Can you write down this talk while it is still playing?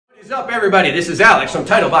What's up, everybody? This is Alex from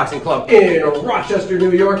Title Boxing Club in Rochester,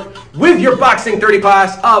 New York, with your Boxing 30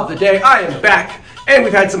 class of the day. I am back, and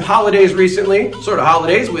we've had some holidays recently, sort of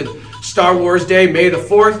holidays, with Star Wars Day, May the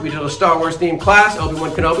 4th. We did a Star Wars themed class.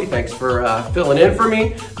 Obi-Wan Kenobi, thanks for filling in for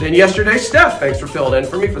me. Then yesterday, Steph, thanks for filling in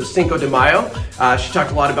for me for the Cinco de Mayo. She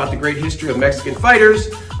talked a lot about the great history of Mexican fighters.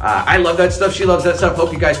 I love that stuff. She loves that stuff.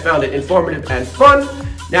 Hope you guys found it informative and fun.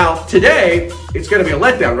 Now, today, it's going to be a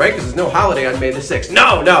letdown, right? Because there's no holiday on May the 6th.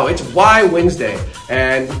 No, it's Why Wednesday.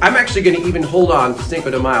 And I'm actually going to even hold on to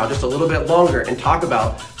Cinco de Mayo just a little bit longer and talk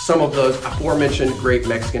about some of those aforementioned great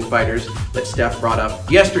Mexican fighters that Steph brought up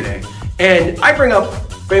yesterday. And I bring up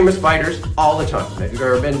famous fighters all the time. If you've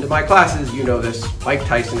ever been to my classes, you know this. Mike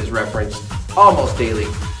Tyson is referenced almost daily,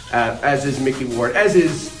 as is Mickey Ward, as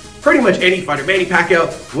is pretty much any fighter, Manny Pacquiao,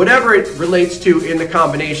 whatever it relates to in the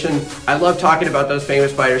combination. I love talking about those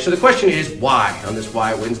famous fighters. So the question is, why on this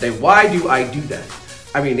Why Wednesday? Why do I do that?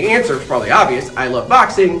 I mean, the answer is probably obvious. I love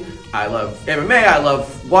boxing, I love MMA, I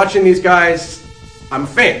love watching these guys. I'm a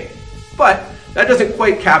fan. But that doesn't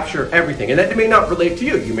quite capture everything, and that may not relate to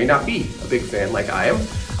you. You may not be a big fan like I am,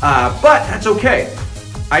 but that's okay.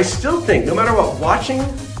 I still think, no matter what, watching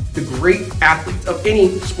the great athletes of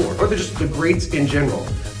any sport, or just the greats in general,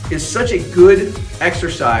 is such a good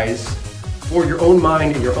exercise for your own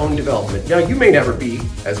mind and your own development. Now, you may never be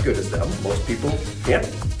as good as them. Most people can't.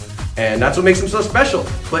 And that's what makes them so special.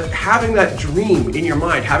 But having that dream in your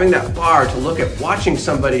mind, having that bar to look at, watching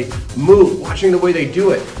somebody move, watching the way they do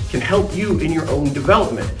it, can help you in your own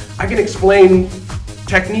development. I can explain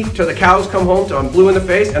technique till the cows come home, till I'm blue in the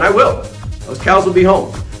face, and I will. Those cows will be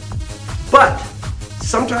home. But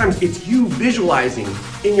sometimes it's you visualizing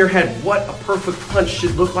in your head what a perfect punch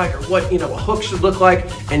should look like, or what a hook should look like,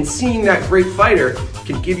 and seeing that great fighter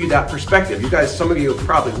can give you that perspective. You guys, some of you are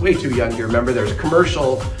probably way too young to remember. There's a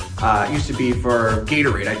commercial, it used to be for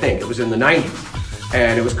Gatorade, I think. It was in the 90s,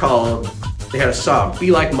 and it was called, they had a song,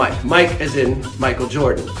 Be Like Mike. Mike as in Michael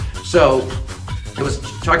Jordan. So it was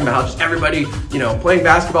talking about how just everybody, playing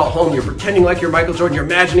basketball at home, you're pretending like you're Michael Jordan, you're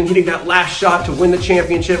imagining hitting that last shot to win the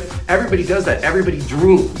championship. Everybody does that, everybody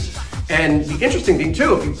dreams. And the interesting thing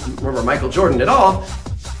too, if you remember Michael Jordan at all,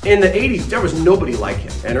 in the 80s, there was nobody like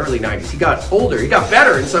him, and early 90s. He got older, he got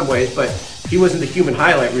better in some ways, but he wasn't the human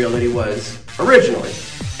highlight reel that he was originally.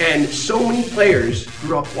 And so many players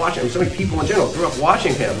grew up watching him, so many people in general grew up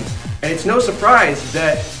watching him, and it's no surprise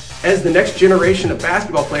that as the next generation of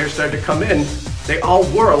basketball players started to come in, they all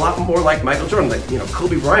were a lot more like Michael Jordan. Like,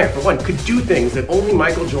 Kobe Bryant, for one, could do things that only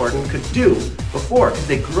Michael Jordan could do before, because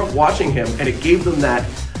they grew up watching him, and it gave them that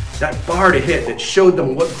bar to hit that showed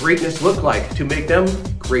them what greatness looked like to make them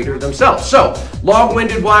greater themselves. So,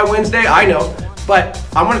 long-winded Why Wednesday, I know, but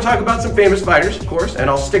I'm going to talk about some famous fighters, of course, and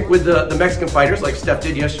I'll stick with the Mexican fighters like Steph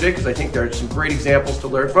did yesterday, because I think there are some great examples to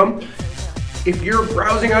learn from. If you're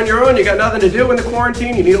browsing on your own, you got nothing to do in the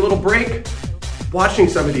quarantine, you need a little break, watching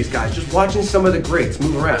some of these guys, just watching some of the greats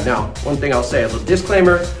move around. Now, one thing I'll say, a little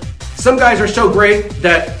disclaimer, some guys are so great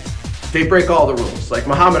that they break all the rules. Like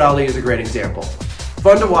Muhammad Ali is a great example.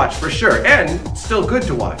 Fun to watch, for sure, and still good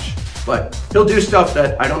to watch. But he'll do stuff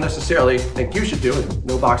that I don't necessarily think you should do, and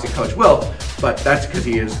no boxing coach will, but that's because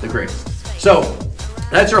he is the greatest. So,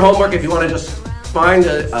 that's your homework. If you want to just find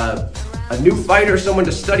a new fighter, someone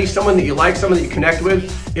to study, someone that you like, someone that you connect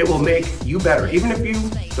with, it will make you better, even if you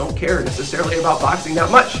don't care necessarily about boxing that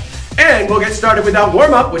much. And we'll get started with that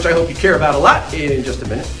warm-up, which I hope you care about a lot, in just a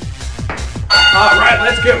minute. All right,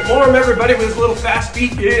 let's get warm, everybody, with this little fast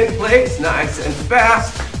feet in place, nice and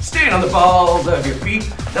fast. Staying on the balls of your feet,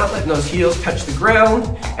 not letting those heels touch the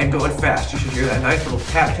ground, and going fast. You should hear that nice little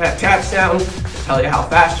tap, tap, tap sound to tell you how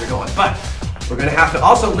fast you're going. But we're gonna have to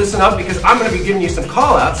also listen up, because I'm gonna be giving you some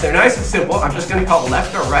call outs. They're nice and simple. I'm just gonna call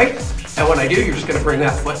left or right. And when I do, you're just gonna bring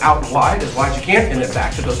that foot out wide as you can, and then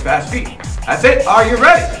back to those fast feet. That's it, are you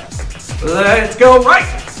ready? Let's go right,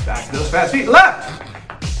 back to those fast feet, left,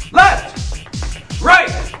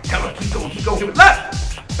 right, come on, keep going, give it left,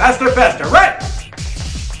 faster, right, left,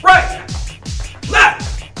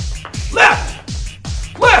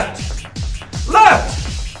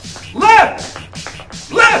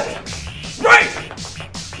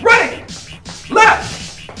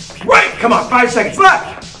 right, come on, 5 seconds,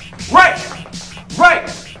 left,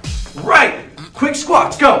 right, quick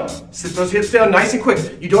squats, go, sit those hips down nice and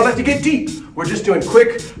quick, you don't have to get deep, we're just doing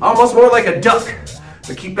quick, almost more like a duck,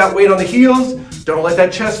 so keep that weight on the heels, don't let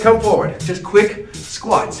that chest come forward, just quick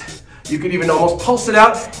squats, you could even almost pulse it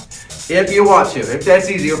out if you want to, if that's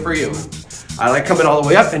easier for you. I like coming all the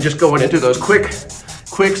way up and just going into those quick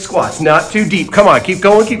squats, not too deep. Come on, keep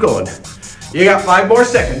going. You got 5 more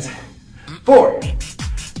seconds. 4,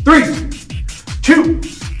 3, 2,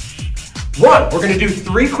 1. We're gonna do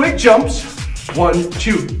 3 quick jumps. 1,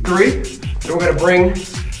 2, 3. Then we're gonna bring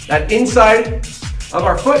that inside of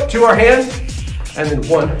our foot to our hand. And then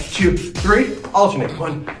 1, 2, 3. Alternate.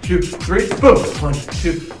 1, 2, 3. Boom. 1,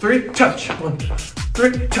 2, 3. Touch. 1,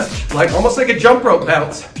 3. Touch. Like almost like a jump rope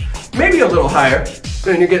bounce. Maybe a little higher.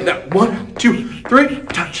 Then you're getting that 1, 2, 3.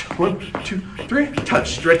 Touch. 1, 2, 3.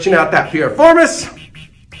 Touch. Stretching out that piriformis.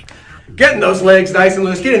 Getting those legs nice and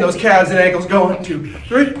loose, getting those calves and ankles going. 2,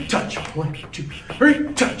 3, touch. 1, 2,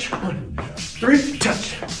 3, touch. 1, 3,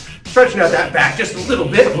 touch. Stretching out that back just a little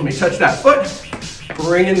bit when we touch that foot.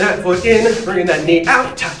 Bringing that foot in, bringing that knee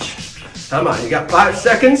out, touch. Come on, you got 5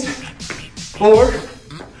 seconds. 4,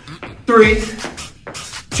 3,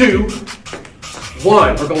 2,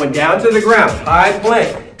 1. We're going down to the ground, high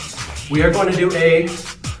plank. We are going to do a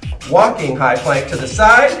walking high plank to the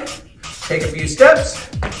side. Take a few steps.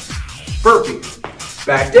 Burpee.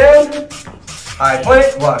 Back down. High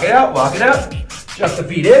plank. Walk it out. Walk it out. Jump the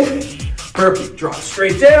feet in. Burpee. Drop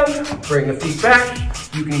straight down. Bring the feet back.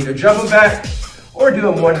 You can either jump them back or do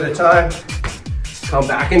them one at a time. Come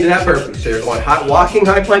back into that burpee. So you're going walking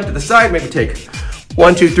high plank to the side. Maybe take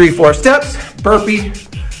 1, 2, 3, 4 steps. Burpee.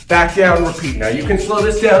 Back down. Repeat. Now you can slow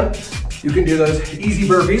this down. You can do those easy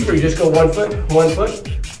burpees where you just go 1 foot, 1 foot,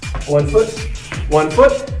 1 foot, 1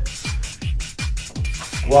 foot.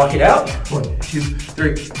 Walk it out. 1, 2,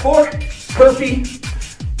 3, 4. Burpee.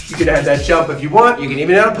 You can add that jump if you want. You can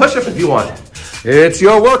even add a push-up if you want. It's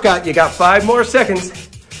your workout. You got 5 more seconds.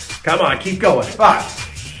 Come on, keep going. 5,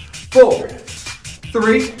 4,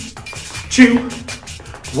 3, 2,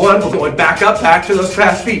 1. We're going back up, back to those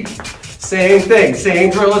fast feet. Same thing,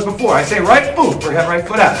 same drill as before. I say right, boom, bring that right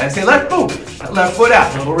foot out. I say left, boom, that left foot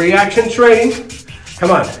out. A little reaction training.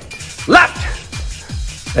 Come on.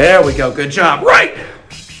 Left. There we go, good job. Right.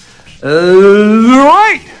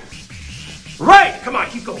 Right. Right. Come on,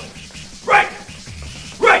 keep going. Right.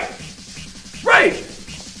 Right. Right.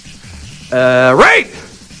 Right.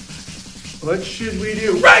 What should we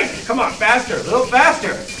do? Right. Come on, faster, a little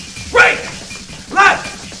faster. Right.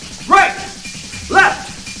 Left. Right.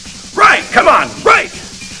 Left. Right. Come on. Right.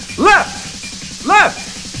 Left.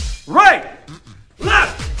 Left. Right.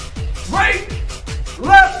 Left. Right.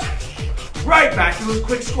 Left. Right. Back to those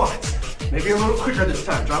quick squats. Maybe a little quicker this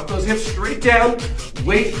time. Drop those hips straight down.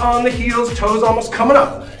 Weight on the heels. Toes almost coming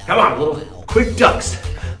up. Come on. Little quick ducks.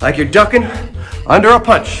 Like you're ducking under a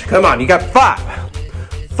punch. Come on. You got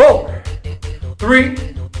 5, 4, 3,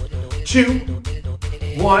 2,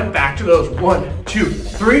 1. Back to those 1, 2,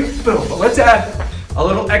 3. Boom. But let's add a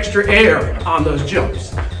little extra air on those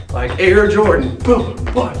jumps. Like Air Jordan. Boom.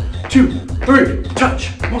 1, 2, 3. Touch.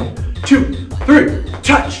 1, 2, 3.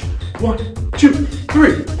 Touch. 1, 2,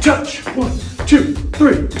 3. Touch. 1, 2,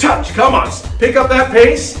 3. Touch. Come on. Pick up that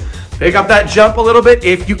pace. Pick up that jump a little bit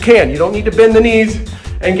if you can. You don't need to bend the knees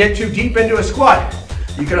and get too deep into a squat.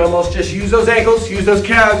 You can almost just use those ankles, use those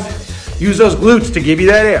calves, use those glutes to give you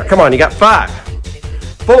that air. Come on. You got 5,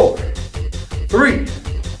 4, 3,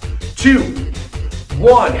 2,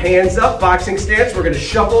 1. Hands up. Boxing stance. We're going to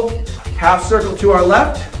shuffle. Half circle to our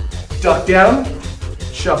left. Duck down.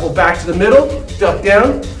 Shuffle back to the middle. Duck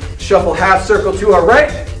down. Shuffle half circle to our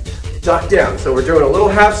right, duck down. So we're doing a little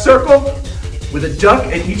half circle with a duck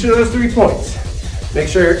at each of those 3 points. Make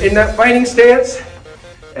sure you're in that fighting stance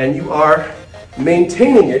and you are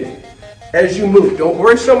maintaining it as you move. Don't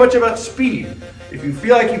worry so much about speed. If you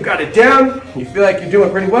feel like you've got it down, you feel like you're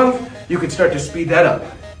doing pretty well, you can start to speed that up.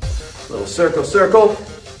 Little circle, circle,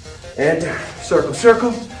 and circle,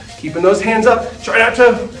 circle. Keeping those hands up. Try not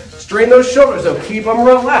to strain those shoulders though. Keep them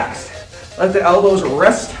relaxed. Let the elbows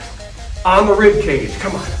rest on the rib cage.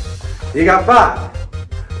 Come on. You got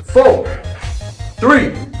 5, 4,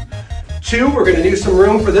 3, 2. We're going to do some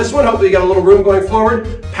room for this one. Hopefully you got a little room going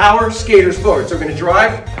forward. Power skaters forward. So we're going to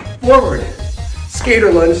drive forward.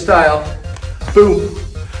 Skater lunge style. Boom,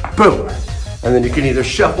 boom. And then you can either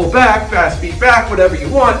shuffle back, fast feet back, whatever you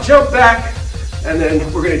want. Jump back. And then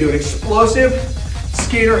we're going to do an explosive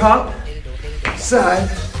skater hop. Side,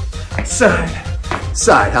 side,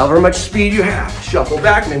 side. However much speed you have. Shuffle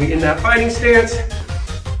back, maybe in that fighting stance.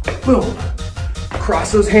 Boom.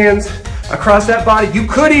 Cross those hands across that body. You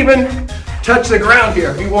could even touch the ground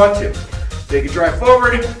here if you want to. Take a drive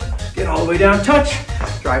forward, get all the way down, touch.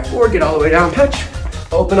 Drive forward, get all the way down, touch.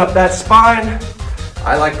 Open up that spine.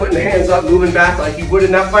 I like putting the hands up, moving back like you would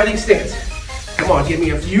in that fighting stance. Come on, give me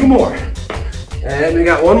a few more. And we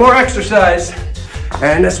got one more exercise,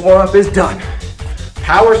 and this warm-up is done.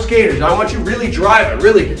 Power skaters, I want you really driving,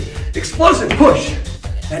 really explosive. Push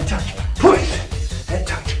and touch, push and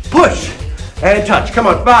touch, push and touch. Come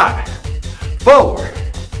on, 5, 4,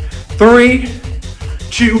 3,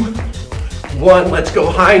 2, 1. Let's go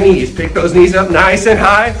high knees. Pick those knees up nice and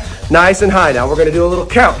high, nice and high. Now we're gonna do a little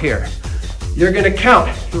count here. You're gonna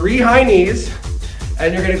count 3 high knees,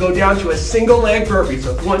 and you're gonna go down to a single leg burpee.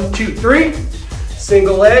 So 1, 2, 3,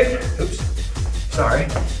 single leg. Oops, sorry.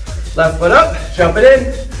 Left foot up, jump it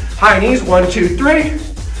in. High knees, 1, 2, 3.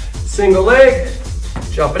 Single leg,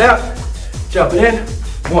 jump it out, jump it in.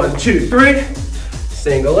 1, 2, 3.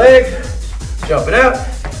 Single leg, jump it out,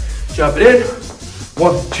 jump it in.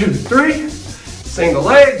 1, 2, 3. Single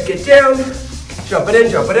leg, get down, jump it in,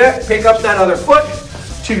 jump it out. Pick up that other foot.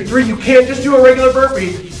 2, 3. You can't just do a regular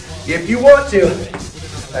burpee if you want to.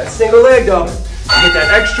 That single leg though, you get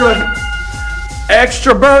that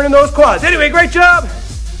extra burn in those quads. Anyway, great job.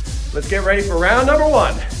 Let's get ready for round number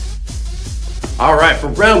 1. All right, for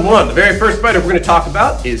round 1, the very first fighter we're going to talk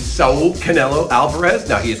about is Saul Canelo Alvarez.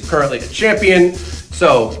 Now, he is currently the champion,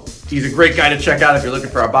 so he's a great guy to check out if you're looking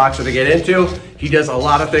for a boxer to get into. He does a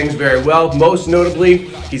lot of things very well. Most notably,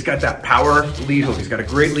 he's got that power lead hook. He's got a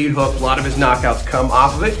great lead hook. A lot of his knockouts come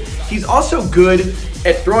off of it. He's also good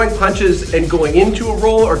at throwing punches and going into a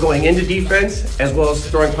roll or going into defense, as well as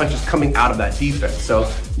throwing punches coming out of that defense.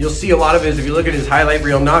 So you'll see a lot of his, if you look at his highlight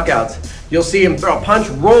reel knockouts, you'll see him throw a punch,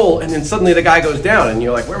 roll, and then suddenly the guy goes down, and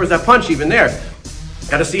you're like, where was that punch even there?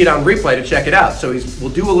 Got to see it on replay to check it out. So we'll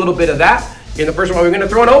do a little bit of that. In the first one, we're going to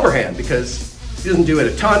throw an overhand because he doesn't do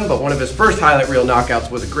it a ton, but one of his first highlight reel knockouts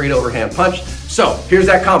was a great overhand punch. So here's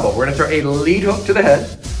that combo. We're going to throw a lead hook to the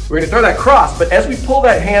head. We're going to throw that cross, but as we pull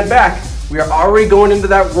that hand back, we are already going into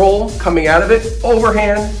that roll, coming out of it,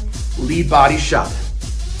 overhand, lead body shot.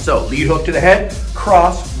 So lead hook to the head,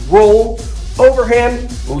 cross, roll, overhand,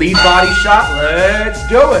 lead body shot. Let's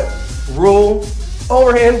do it. Roll,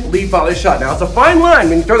 overhand, lead body shot. Now it's a fine line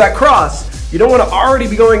when you throw that cross. You don't want to already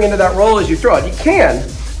be going into that roll as you throw it. You can,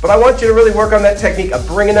 but I want you to really work on that technique of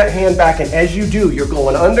bringing that hand back, and as you do, you're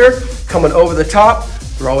going under, coming over the top,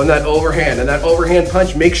 throwing that overhand. And that overhand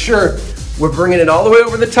punch, make sure we're bringing it all the way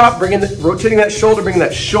over the top, rotating that shoulder, bringing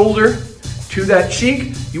that shoulder to that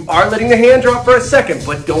cheek. You are letting the hand drop for a second,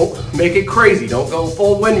 but don't make it crazy. Don't go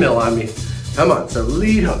full windmill on me. Come on, so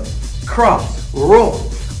lead hook, cross, roll,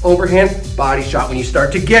 overhand, body shot. When you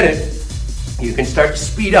start to get it, you can start to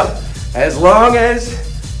speed up. As long as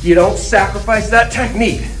you don't sacrifice that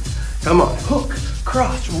technique. Come on, hook,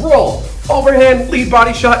 cross, roll, overhand, lead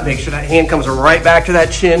body shot. Make sure that hand comes right back to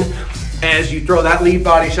that chin as you throw that lead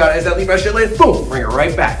body shot. As that lead body shot lands, boom, bring it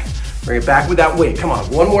right back. Bring it back with that weight. Come on,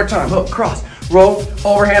 one more time. Hook, cross, roll,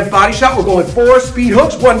 overhand, body shot. We're going 4 speed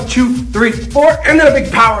hooks. 1, 2, 3, 4, and then a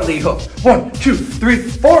big power lead hook. 1, 2, 3,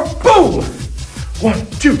 4, boom. 1,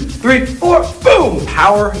 2, 3, 4, boom.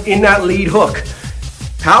 Power in that lead hook.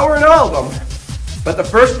 Power in all of them, but the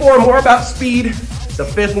first 4 are more about speed. The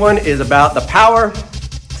 5th one is about the power.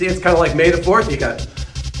 See, it's kind of like May the 4th. You got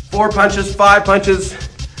 4 punches, 5 punches.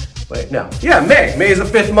 Wait, no. Yeah, May. May is the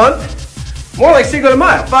 5th month. More like Cinco de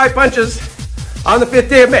Mayo. 5 punches on the 5th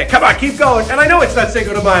day of May. Come on, keep going. And I know it's not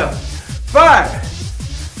Cinco de Mayo. 5,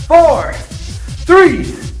 4, 3,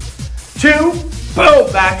 2,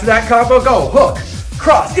 boom. Back to that combo. Go. Hook,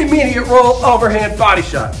 cross, immediate roll, overhand, body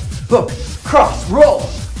shot. Hook, cross, roll,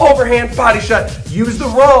 overhand, body shot. Use the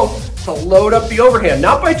roll to load up the overhand.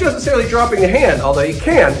 Not by just necessarily dropping the hand, although you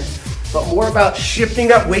can, but more about shifting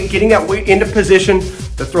that weight, getting that weight into position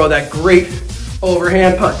to throw that great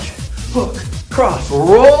overhand punch. Hook, cross,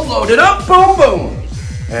 roll, load it up, boom, boom.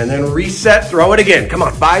 And then reset, throw it again. Come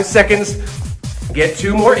on, 5 seconds. Get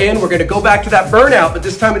 2 more in. We're gonna go back to that burnout, but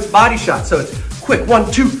this time it's body shot. So it's quick,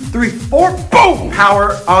 1, 2, 3, 4, boom.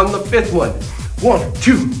 Power on the 5th one. 1,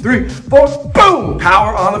 2, 3, 4, boom!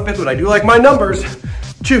 Power on the 5th one. I do like my numbers.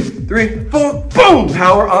 2, 3, 4, boom!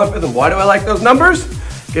 Power on the 5th one. Why do I like those numbers?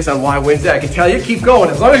 Guess on Why Wednesday I can tell you, keep going.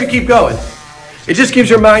 As long as you keep going. It just gives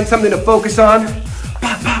your mind something to focus on.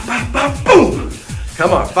 Pop, pop, pop, pop, boom!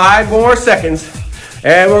 Come on, 5 more seconds.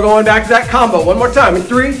 And we're going back to that combo one more time. In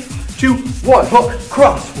 3, 2, 1. Hook,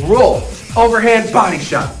 cross, roll, overhand, body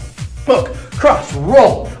shot. Hook, cross,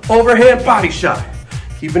 roll, overhand, body shot.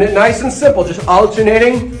 Keeping it nice and simple, just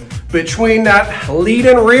alternating between that lead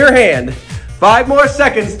and rear hand. 5 more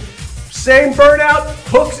seconds, same burnout,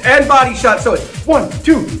 hooks and body shot. So it's 1,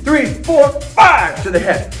 2, 3, 4, 5 to the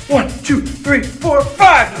head. 1, 2, 3, 4,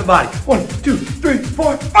 5 to the body. 1, 2, 3,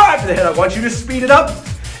 4, 5 to the head. I want you to speed it up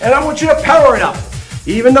and I want you to power it up.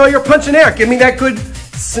 Even though you're punching air, give me that good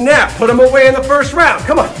snap. Put them away in the first round.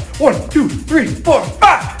 Come on. 1, 2, 3, 4,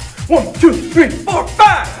 5. 1, 2, 3, 4,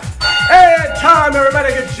 5. And time,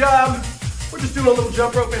 everybody, good job. We're just doing a little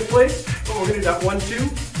jump rope in place, but we're gonna do that 1, 2,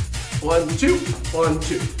 1, 2, 1,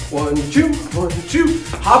 2, 1, 2, 1, 2.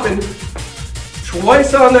 Hopping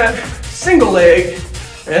twice on that single leg,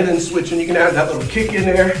 and then switching. You can add that little kick in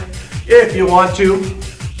there if you want to.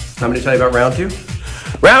 I'm gonna tell you about round two.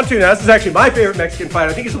 Round two, now this is actually my favorite Mexican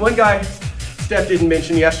fighter. I think he's the one guy Steph didn't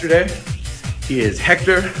mention yesterday. He is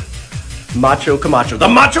Hector Macho Camacho, the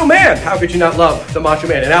Macho Man. How could you not love the Macho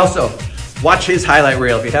Man? And also, watch his highlight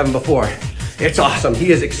reel if you haven't before. It's awesome.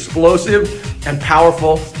 He is explosive and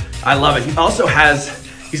powerful. I love it. He also has,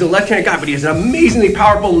 he's a left-handed guy, but he has an amazingly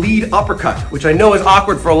powerful lead uppercut, which I know is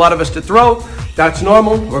awkward for a lot of us to throw. That's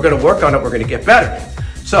normal. We're gonna work on it. We're gonna get better.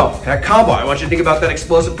 So, that combo, I want you to think about that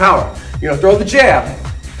explosive power. You're gonna throw the jab.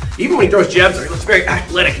 Even when he throws jabs, he looks very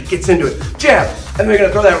athletic. He gets into it. Jab, and then you're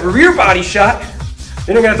gonna throw that rear body shot.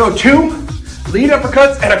 Then you're gonna throw two lead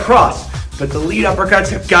uppercuts and a cross. But the lead uppercuts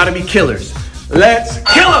have gotta be killers. Let's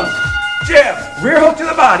kill them. Jab, rear hook to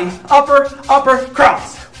the body, upper,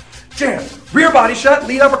 cross. Jab, rear body shot,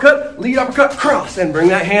 lead uppercut, cross, and bring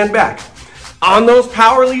that hand back. On those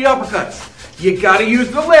power lead uppercuts, you gotta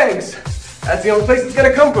use the legs. That's the only place it's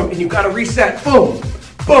gonna come from, and you've gotta reset, boom,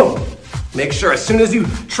 boom. Make sure as soon as you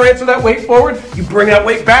transfer that weight forward, you bring that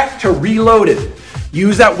weight back to reload it.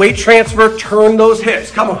 Use that weight transfer, turn those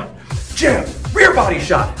hips, come on. Jab, rear body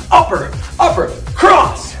shot, upper,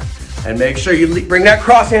 cross. And make sure you bring that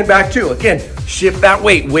cross hand back too. Again, shift that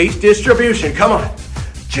weight distribution, come on.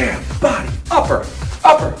 Jab, body, upper,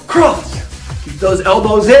 cross. Keep those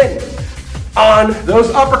elbows in on those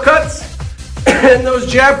uppercuts and those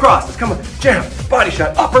jab crosses. Come on, jab, body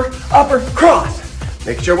shot, upper, cross.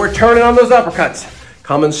 Make sure we're turning on those uppercuts.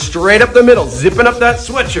 Coming straight up the middle, zipping up that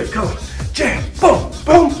sweatshirt. Come on, jab, boom,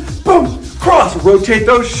 boom, boom, cross. Rotate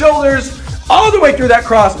those shoulders all the way through that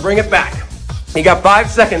cross, bring it back. You got 5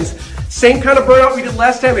 seconds. Same kind of burnout we did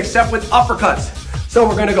last time, except with uppercuts. So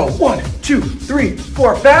we're gonna go 1, 2, 3,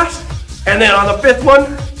 4, fast. And then on the 5th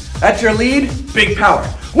one, that's your lead, big power.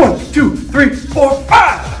 1, 2, 3, 4,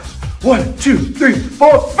 5. 1, 2, 3,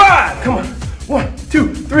 4, 5. Come on. 1,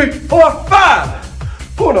 2, 3, 4, 5.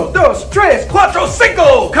 1, 2, 3, 4,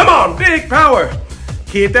 5. Come on, big power.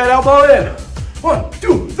 Keep that elbow in. 1,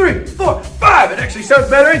 2, 3, 4, 5. It actually sounds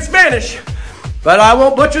better in Spanish, but I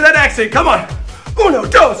won't butcher that accent. Come on. 1,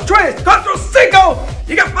 2, 3, 4, 5.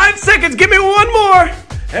 You got 5 seconds. Give me one more.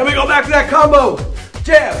 And we go back to that combo.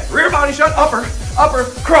 Jab, rear body shot, upper,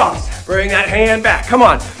 cross. Bring that hand back. Come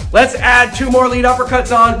on. Let's add 2 more lead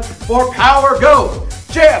uppercuts on for power. Go.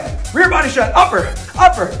 Jab, rear body shot, upper,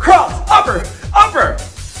 cross, upper.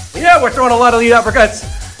 Yeah, we're throwing a lot of lead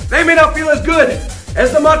uppercuts. They may not feel as good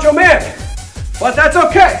as the Macho Man, but that's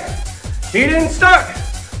okay. He didn't start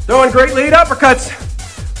throwing great lead uppercuts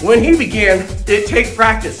when he began. It takes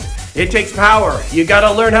practice. It takes power. You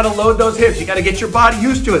gotta learn how to load those hips. You gotta get your body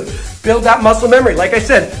used to it. Build that muscle memory. Like I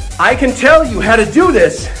said, I can tell you how to do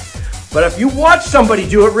this, but if you watch somebody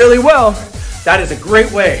do it really well, that is a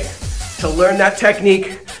great way to learn that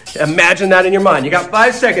technique. Imagine that in your mind. You got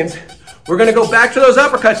 5 seconds. We're gonna go back to those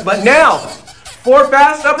uppercuts, but now 4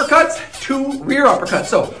 fast uppercuts, 2 rear uppercuts.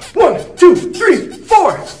 So 1, 2, 3,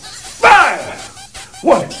 4, 5.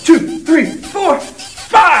 1, 2, 3, 4,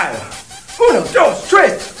 5. 1, 2, 3,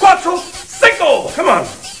 4, 5. Come on.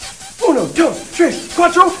 1, 2, 3, 4.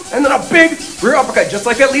 And then a big rear uppercut, just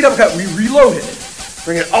like that lead uppercut. We reload it.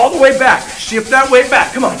 Bring it all the way back. Shift that weight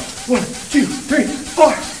back. Come on. 1, 2, 3,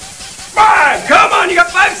 4, 5. Come on, you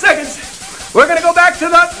got 5 seconds. We're gonna go back to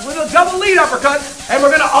the little double lead uppercut, and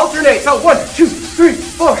we're gonna alternate. So 1, 2, 3,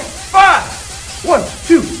 4, 5. 1,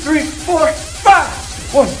 2, 3, 4,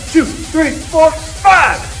 5. 1, 2, 3, 4,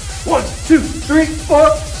 5. 1, 2, 3,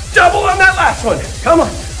 4. Double on that last one. Come on.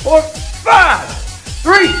 4, 5,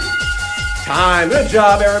 3. Time. Good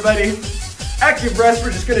job, everybody. Active rest.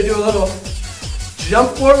 We're just gonna do a little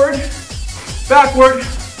jump forward, backward,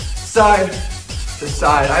 side to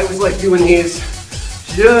side. I always like doing these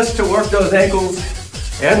just to work those ankles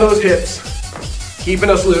and those hips, keeping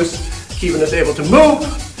us loose, keeping us able to move.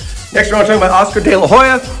 Next, we're going to talk about Oscar De La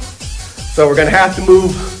Hoya. So we're going to have to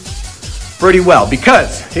move pretty well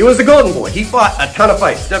because he was the golden boy. He fought a ton of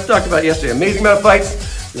fights. Steph talked about it yesterday. Amazing amount of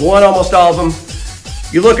fights. Won almost all of them.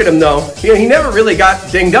 You look at him though, he never really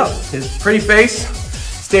got dinged up. His pretty face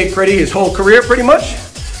stayed pretty his whole career pretty much.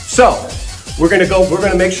 So we're going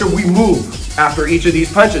to make sure we move after each of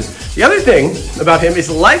these punches. The other thing about him is,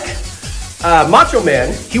 like Macho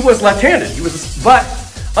Man, he was left-handed. But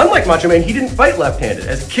unlike Macho Man, he didn't fight left-handed.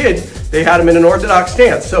 As a kid, they had him in an orthodox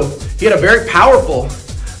stance. So he had a very powerful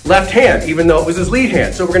left hand, even though it was his lead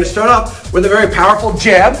hand. So we're gonna start off with a very powerful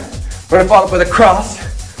jab. We're gonna follow up with a cross,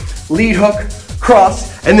 lead hook,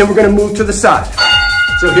 cross, and then we're gonna move to the side.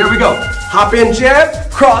 So here we go. Hop in, jab,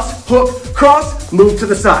 cross, hook, cross, move to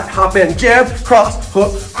the side. Hop in, jab, cross,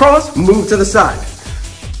 hook, cross, move to the side.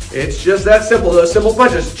 It's just that simple. Those simple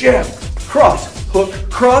punches. Jab, cross, hook,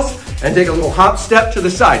 cross, and take a little hop step to the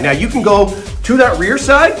side. Now you can go to that rear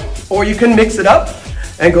side, or you can mix it up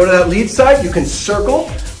and go to that lead side. You can circle,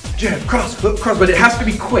 jab, cross, hook, cross, but it has to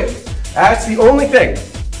be quick. That's the only thing.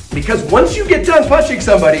 Because once you get done punching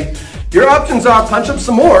somebody, your options are punch them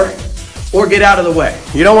some more or get out of the way.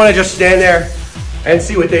 You don't want to just stand there and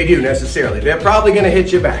see what they do necessarily. They're probably going to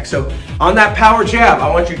hit you back. So on that power jab, I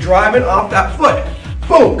want you driving off that foot.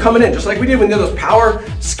 Boom, coming in, just like we did when we did those power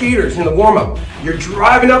skaters in the warm-up. You're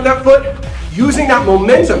driving up that foot, using that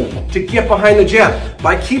momentum to get behind the jab.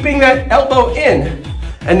 By keeping that elbow in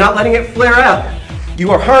and not letting it flare out,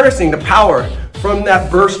 you are harnessing the power from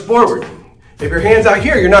that burst forward. If your hand's out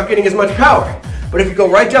here, you're not getting as much power. But if you go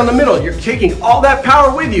right down the middle, you're taking all that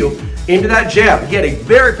power with you into that jab. Again, a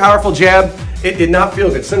very powerful jab. It did not feel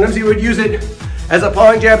good. Sometimes he would use it as a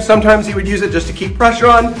pawing jab. Sometimes he would use it just to keep pressure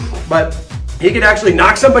on. But he could actually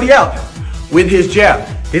knock somebody out with his jab.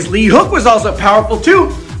 His lead hook was also powerful too,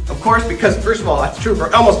 of course, because first of all, that's true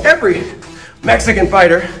for almost every Mexican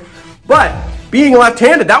fighter. But being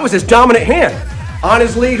left-handed, that was his dominant hand on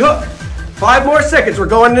his lead hook. 5 more seconds. We're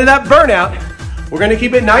going into that burnout. We're going to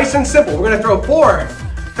keep it nice and simple. We're going to throw 4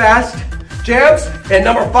 fast jabs, and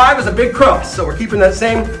number 5 is a big cross. So we're keeping that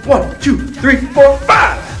same 1, 2, 3, 4,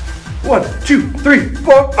 5. 1, 2, 3,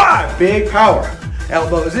 4, 5. Big power.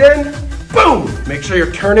 Elbows in. Boom! Make sure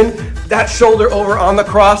you're turning that shoulder over on the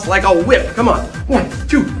cross like a whip. Come on. 1,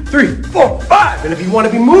 2, 3, 4, 5. And if you want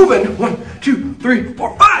to be moving, 1, 2, 3,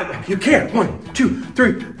 4, 5. You can. 1, 2,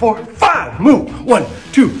 3, 4, 5. Move. 1,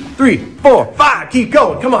 2, 3, 4, 5. Keep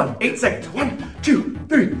going. Come on. 8 seconds. 1, 2,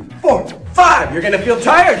 3, 4, 5. You're going to feel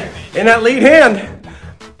tired in that lead hand.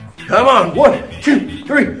 Come on. 1, 2,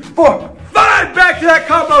 3, 4, 5. Back to that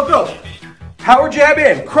combo. Go. Power jab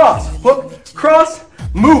in. Cross. Hook. Cross.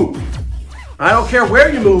 Move. I don't care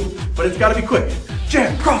where you move, but it's got to be quick.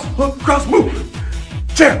 Jab, cross, hook, cross, move.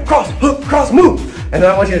 Jab, cross, hook, cross, move. And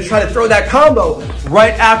then I want you to try to throw that combo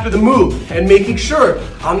right after the move and making sure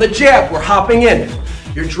on the jab we're hopping in.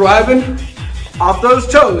 You're driving off those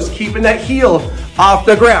toes, keeping that heel off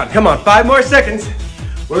the ground. Come on, 5 more seconds.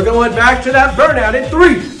 We're going back to that burnout in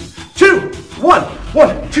 3, 2, 1.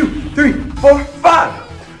 1, 2, 3, 4, 5.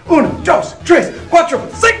 1, 2, 3, 4,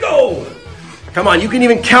 5. Come on, you can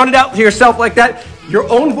even count it out to yourself like that. Your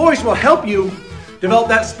own voice will help you develop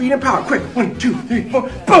that speed and power. Quick, 1, 2, 3, 4,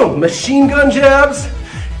 boom. Machine gun jabs,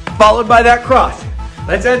 followed by that cross.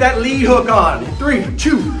 Let's add that lead hook on. 3,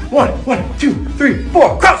 2, 1, 1, 2, 3,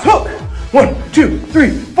 4, cross hook. 1, 2, 3,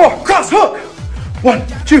 4, cross hook. 1,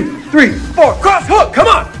 2, 3, 4, cross hook. Come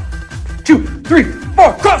on. 2, 3,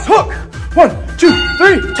 4, cross hook. 1, 2,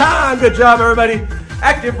 3, time. Good job, everybody.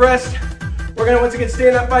 Active rest. We're gonna once again stay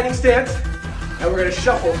in that fighting stance. And we're going to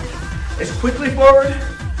shuffle as quickly forward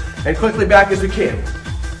and quickly back as we can.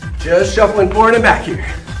 Just shuffling forward and back here.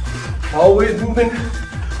 Always moving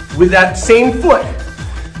with that same foot.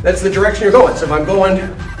 That's the direction you're going. So if I'm going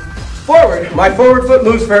forward, my forward foot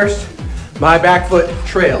moves first, my back foot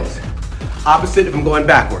trails. Opposite if I'm going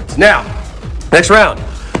backwards. Now, next round,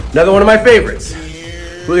 another one of my favorites.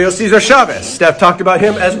 Julio Cesar Chavez. Steph talked about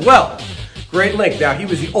him as well. Great link. Now, he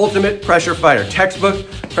was the ultimate pressure fighter, textbook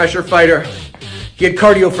pressure fighter. He had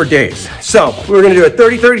cardio for days. So we're gonna do a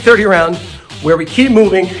 30-30-30 round where we keep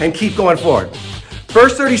moving and keep going forward.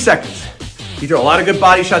 First 30 seconds, he threw a lot of good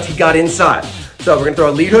body shots. He got inside. So we're gonna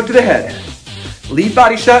throw a lead hook to the head, lead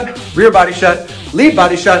body shot, rear body shot, lead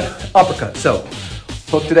body shot, uppercut. So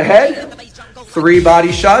hook to the head, 3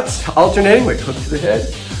 body shots, alternating. Wait, hook to the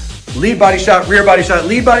head, lead body shot, rear body shot,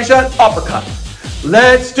 lead body shot, uppercut.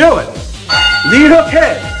 Let's do it. Lead hook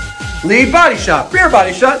head. Lead body shot, rear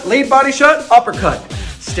body shot, lead body shot, uppercut.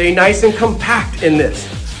 Stay nice and compact in this.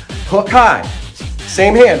 Hook high,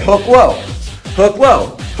 same hand, hook low,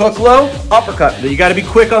 uppercut. You gotta be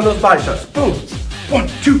quick on those body shots. Boom, 1,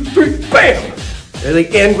 2, 3, bam. Really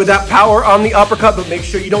end with that power on the uppercut, but make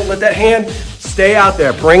sure you don't let that hand stay out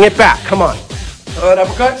there. Bring it back, come on. That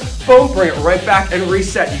uppercut, boom, bring it right back and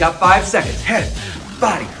reset. You got 5 seconds. Head,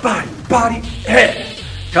 body, head.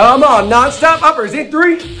 Come on, non-stop uppers in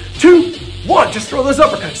 3, 2, 1. Just throw those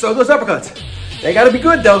uppercuts, throw those uppercuts. They gotta be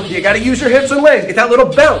good though. You gotta use your hips and legs. Get that little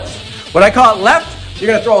bounce. When I call it left, you're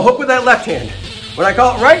gonna throw a hook with that left hand. When I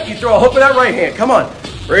call it right, you throw a hook with that right hand. Come on.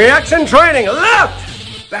 Reaction training,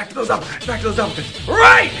 left. Back to those uppercuts, back to those uppercuts.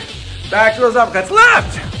 Right. Back to those uppercuts,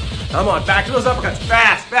 left. Come on, back to those uppercuts.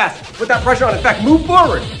 Fast, fast. Put that pressure on. In fact, move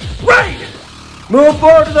forward. Right. Move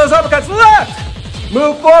forward to those uppercuts, left.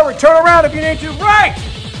 Move forward, turn around if you need to. Right.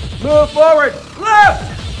 Move forward,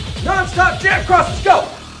 left. Non-stop jab cross, let's go.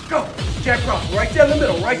 Go, jab cross, right down the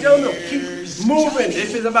middle, right down the middle. Keep moving.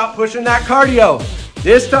 This is about pushing that cardio.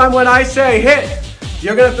 This time when I say hit,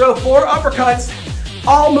 you're gonna throw 4 uppercuts,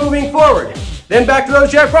 all moving forward. Then back to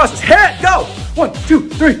those jab crosses. Hit, go. 1, 2,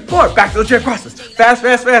 3, 4. Back to those jab crosses. Fast,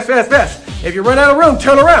 fast, fast, fast, fast. If you run out of room,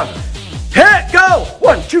 turn around. Hit, go.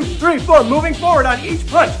 1, 2, 3, 4. Moving forward on each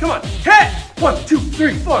punch. Come on. Hit. 1, 2,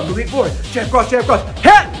 3, 4. Moving forward. Jab cross, jab cross.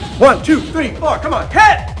 Hit. 1, 2, 3, 4. Come on.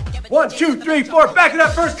 Hit. 1, 2, 3, 4. Back to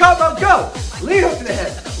that first combo. Go. Lead hook to the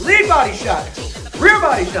head. Lead body shot. Rear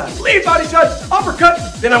body shot. Lead body shot. Uppercut.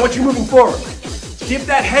 Then I want you moving forward. Keep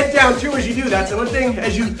that head down too as you do. That's the one thing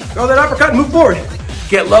as you throw that uppercut and move forward.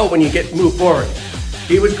 Get low when you move forward.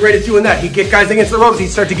 He was great at doing that. He'd get guys against the ropes. He'd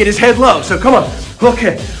start to get his head low. So come on. Hook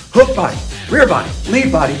head. Hook body. Rear body.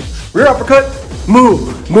 Lead body. Rear uppercut.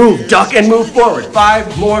 Move. Move. Duck and move forward.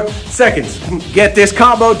 5 more seconds. Get this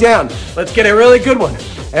combo down. Let's get a really good one.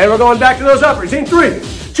 And we're going back to those uppers. In 3,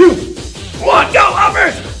 2, 1. Go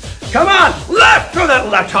uppers. Come on. Left. Throw that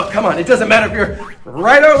left hook. Come on. It doesn't matter if you're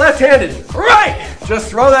right or left-handed. Right. Just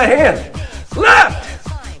throw that hand.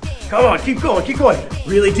 Left. Come on. Keep going. Keep going.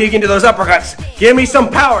 Really dig into those uppercuts. Give me some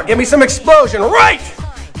power. Give me some explosion. Right.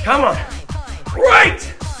 Come on. Right.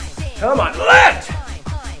 Come on. Left.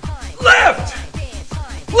 Left.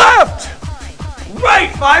 Left. Right.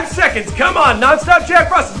 5 seconds. Come on. Non-stop jab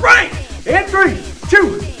crosses. Right. In 3,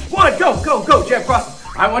 2, 1. Go, go, go. Jab crosses.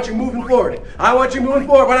 I want you moving forward. I want you moving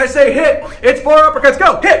forward. When I say hit, it's 4 uppercuts.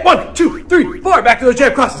 Go. Hit. 1, 2, 3, 4. Back to those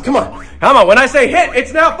jab crosses. Come on. Come on. When I say hit,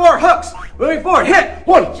 it's now 4 hooks. Moving forward. Hit.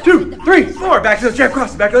 1, 2, 3, 4. Back to those jab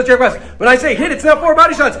crosses. Back to those jab crosses. When I say hit, it's now 4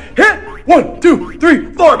 body shots. Hit. 1, 2,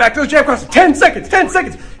 3, 4. Back to those jab crosses. 10 seconds. 10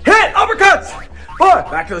 seconds. Hit. Uppercuts. 4.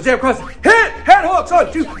 Back to those jab crosses. Hit. Head hooks.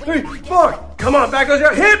 1, 2, 3, 4. Come on. Back to those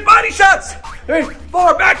jab. Hit. Body shots. 3,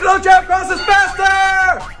 4. Back to those jab crosses.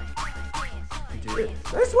 Faster. You did it.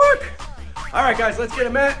 Nice work. All right, guys. Let's get a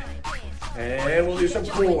mat. And we'll do some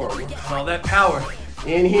core. All that power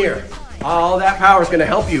in here. All that power is going to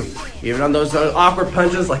help you. Even on those awkward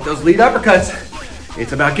punches like those lead uppercuts,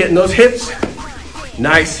 it's about getting those hips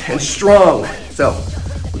nice and strong. So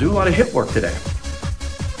we'll do a lot of hip work today.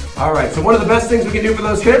 All right, so one of the best things we can do for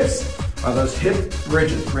those hips are those hip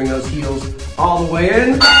bridges. Bring those heels all the way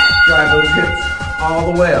in, drive those hips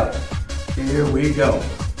all the way up. Here we go.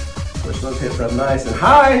 Push those hips up nice and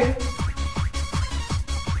high.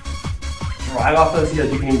 Drive off those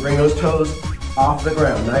heels. You can even bring those toes off the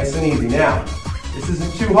ground, nice and easy. Now, this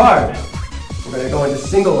isn't too hard. We're going to go into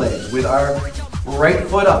single legs with our right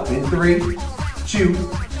foot up in 3, 2,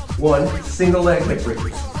 1. Single leg hip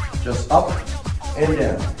bridges. Just up and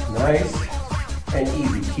down. Nice and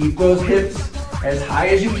easy. Keep those hips as high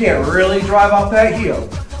as you can. Really drive off that heel.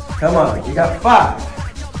 Come on. You got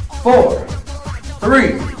 5, 4,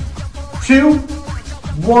 3, 2,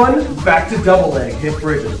 1. Back to double leg hip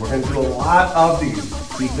bridges. We're going to do a lot of these.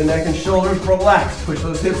 Keep the neck and shoulders relaxed. Push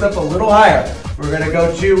those hips up a little higher. We're going to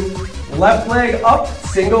go to left leg up,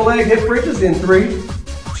 single leg hip bridges in 3,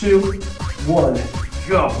 2, 1.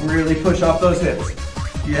 Go. Really push off those hips.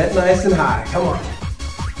 Get nice and high. Come on.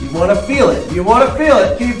 You want to feel it. You want to feel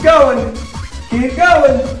it. Keep going. Keep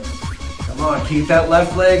going. Come on. Keep that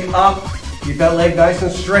left leg up. Keep that leg nice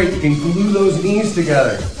and straight. You can glue those knees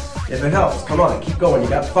together if it helps. Come on. Keep going. You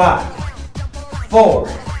got 5, 4,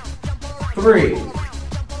 3,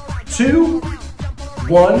 2,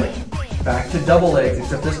 1. Back to double legs,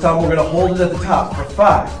 except this time we're going to hold it at the top for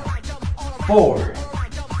 5, 4,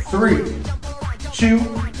 3, 2,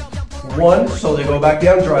 1. So they go back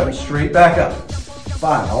down, driving straight back up.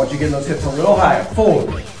 5. I want you getting those hips a little higher.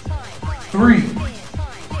 4, 3,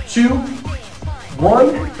 2,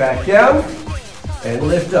 1. Back down and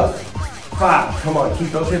lift up. 5. Come on, keep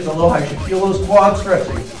those hips a little higher. You should feel those quads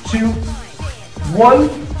stretching. 2,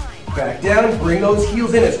 1. Back down, bring those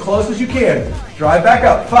heels in as close as you can. Drive back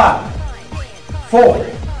up. 5, 4,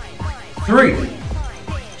 3,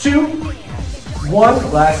 2,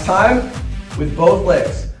 1. Last time with both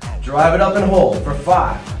legs. Drive it up and hold for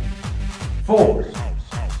 5, 4,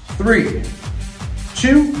 3,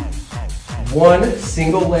 2, 1.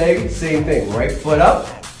 Single leg, same thing. Right foot up,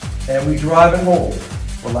 and we drive and hold.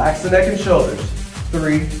 Relax the neck and shoulders.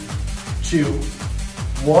 3, 2,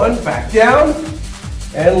 1. Back down.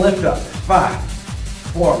 And lift up. 5,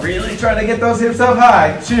 4. Really try to get those hips up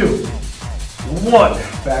high. 2, 1.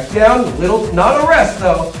 Back down. Little, not a rest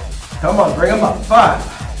though. Come on, bring them up. 5,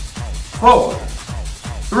 4,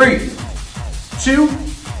 3, 2,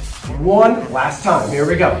 1. Last time. Here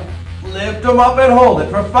we go. Lift them up and hold it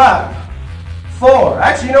for 5, 4.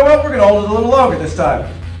 Actually, you know what? We're going to hold it a little longer this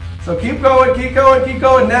time. So keep going, keep going, keep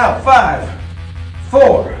going. Now, 5,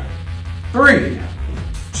 4, 3,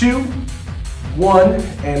 2, 1,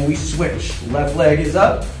 and we switch. Left leg is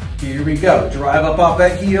up. Here we go. Drive up off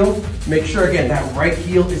that heel. Make sure, again, that right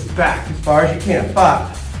heel is back as far as you can.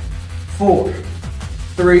 5, 4,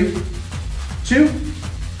 3, 2,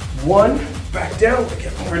 1. Back down.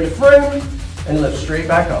 Get more into frame. And lift straight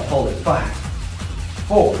back up. Hold it. 5,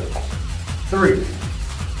 4, 3,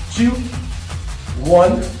 2,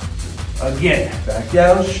 1. Again, back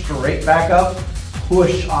down, straight back up.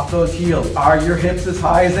 Push off those heels. Are your hips as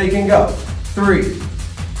high as they can go? 3,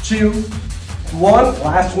 2, 1.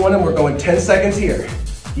 Last one, and we're going 10 seconds here.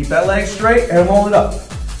 Keep that leg straight and hold it up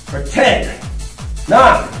for 10,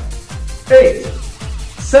 9, 8,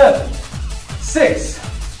 7, 6,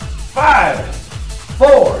 5,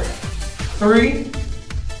 4, 3,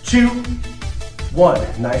 2,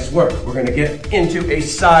 1. Nice work. We're going to get into a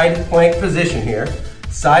side plank position here.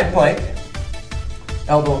 Side plank.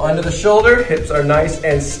 Elbow under the shoulder. Hips are nice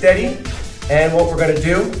and steady. And what we're going to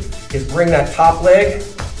do is bring that top leg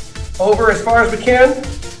over as far as we can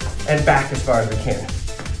and back as far as we can.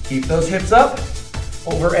 Keep those hips up,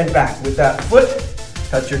 over and back with that foot.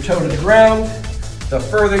 Touch your toe to the ground. The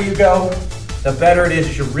further you go, the better it is.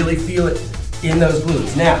 You should really feel it in those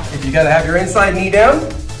glutes. Now, if you got to have your inside knee down,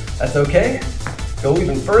 that's okay. Go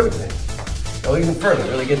even further then. Go even further.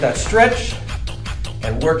 Really get that stretch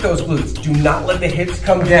and work those glutes. Do not let the hips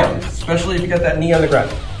come down, especially if you got that knee on the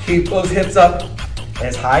ground. Keep those hips up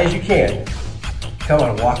as high as you can. Come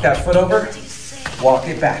on, walk that foot over, walk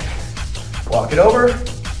it back. Walk it over,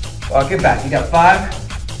 walk it back. You got 5,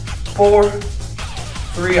 4,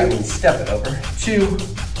 3, step it over. 2,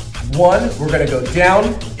 1. We're gonna go down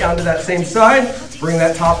to that same side, bring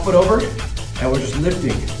that top foot over, and we're just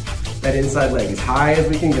lifting that inside leg as high as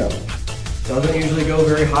we can go. Doesn't usually go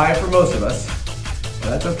very high for most of us, but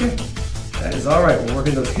that's okay. That is all right. We're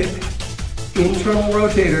working those hip internal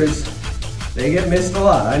rotators. They get missed a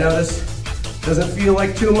lot. I know this doesn't feel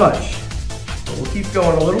like too much, but we'll keep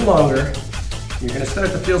going a little longer. You're gonna start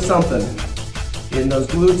to feel something in those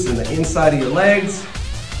glutes and the inside of your legs.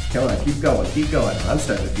 Come on, keep going, keep going. I'm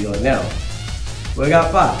starting to feel it now. We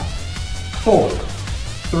got 5, 4,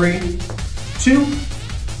 3, 2,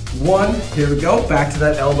 1. Here we go, back to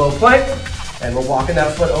that elbow plank. And we're walking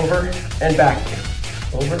that foot over and back again.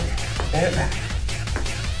 Over and back.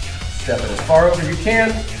 Step it as far over as you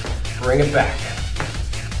can. Bring it back.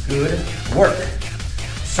 Good work.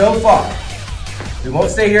 So far, we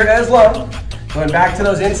won't stay here as long. Going back to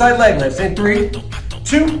those inside leg lifts in 3,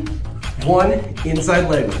 2, 1. Inside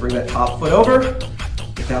leg lift. Bring that top foot over.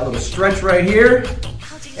 Get that little stretch right here.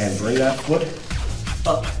 And bring that foot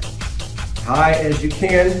up. High as you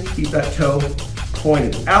can. Keep that toe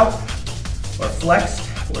pointed out or flexed,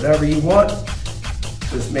 whatever you want.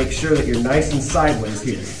 Just make sure that you're nice and sideways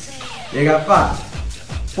here. You got 5,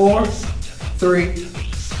 4, 3,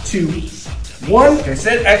 2, 1. Like I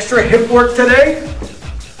said, extra hip work today.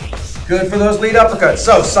 Good for those lead uppercuts.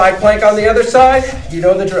 So side plank on the other side, you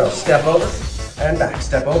know the drill. Step over and back,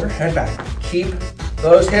 step over and back. Keep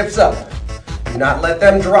those hips up. Do not let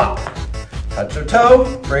them drop. Touch your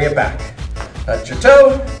toe, bring it back. Touch your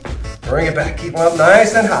toe, bring it back. Keep them up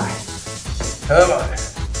nice and high. Come on.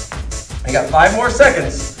 We got 5 more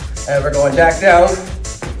seconds, and we're going back down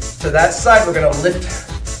to that side. We're gonna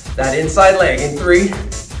lift that inside leg in 3,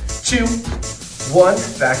 2, 1.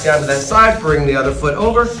 Back down to that side, bring the other foot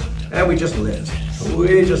over, and we just lift.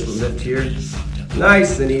 We just lift here.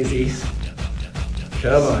 Nice and easy.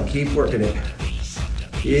 Come on, keep working it.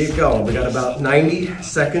 Keep going. We got about 90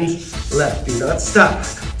 seconds left. Do not stop.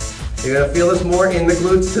 You're gonna feel this more in the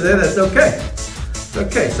glutes today. That's okay. It's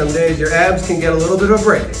okay. Some days your abs can get a little bit of a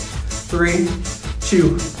break. 3,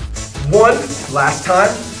 2, 1. Last time.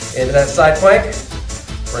 Into that side plank.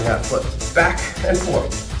 Bring that foot back and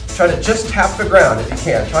forth. Try to just tap the ground if you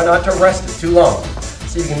can. Try not to rest it too long.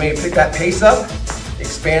 See if you can maybe pick that pace up.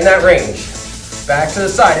 Expand that range. Back to the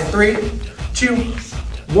side in 3, 2,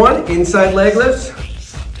 1. Inside leg lifts.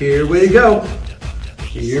 Here we go.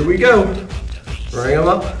 Here we go. Bring them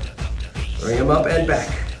up. Bring them up and back.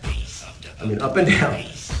 Up and down.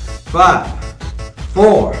 5,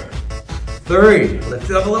 4, 3. Lift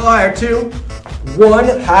it up a little higher. 2,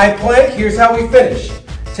 1. High plank. Here's how we finish.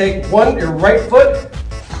 Take your right foot,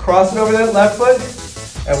 cross it over that left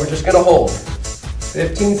foot, and we're just gonna hold.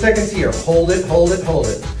 15 seconds here. Hold it, hold it, hold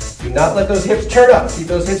it. Do not let those hips turn up. Keep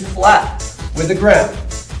those hips flat with the ground.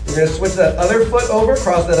 We're gonna switch that other foot over,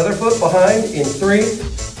 cross that other foot behind in 3,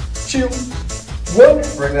 2,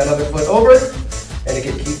 1. Bring that other foot over. And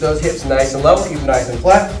again, keep those hips nice and level, keep them nice and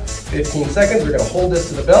flat. 15 seconds, we're gonna hold this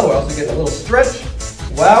to the bell. We're also getting a little stretch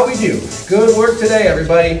while we do. Good work today,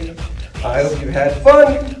 everybody. I hope you had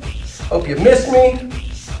fun. Hope you missed me.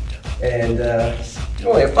 And you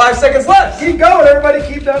only have 5 seconds left. Keep going, everybody.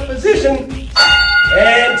 Keep that position.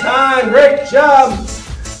 And time. Great job.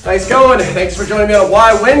 Nice going. Thanks for joining me on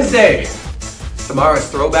Why Wednesday. Tomorrow is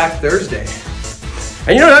Throwback Thursday.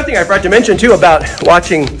 And you know another thing I forgot to mention too about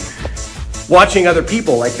watching other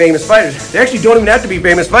people like famous fighters. They actually don't even have to be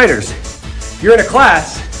famous fighters. You're in a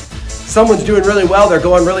class, someone's doing really well, they're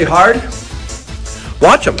going really hard.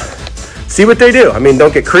 Watch them. See what they do. I mean,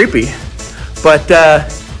 don't get creepy, but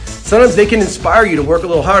sometimes they can inspire you to work a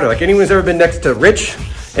little harder. Like anyone who's ever been next to Rich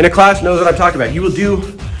in a class knows what I'm talking about. You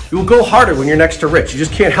will go harder when you're next to Rich. You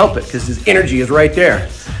just can't help it because his energy is right there.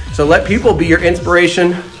 So let people be your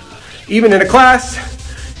inspiration, even in a class.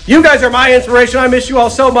 You guys are my inspiration. I miss you all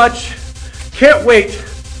so much. Can't wait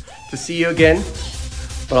to see you again.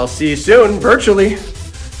 But I'll see you soon, virtually,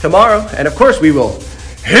 tomorrow. And of course, we will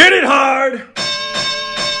hit it hard.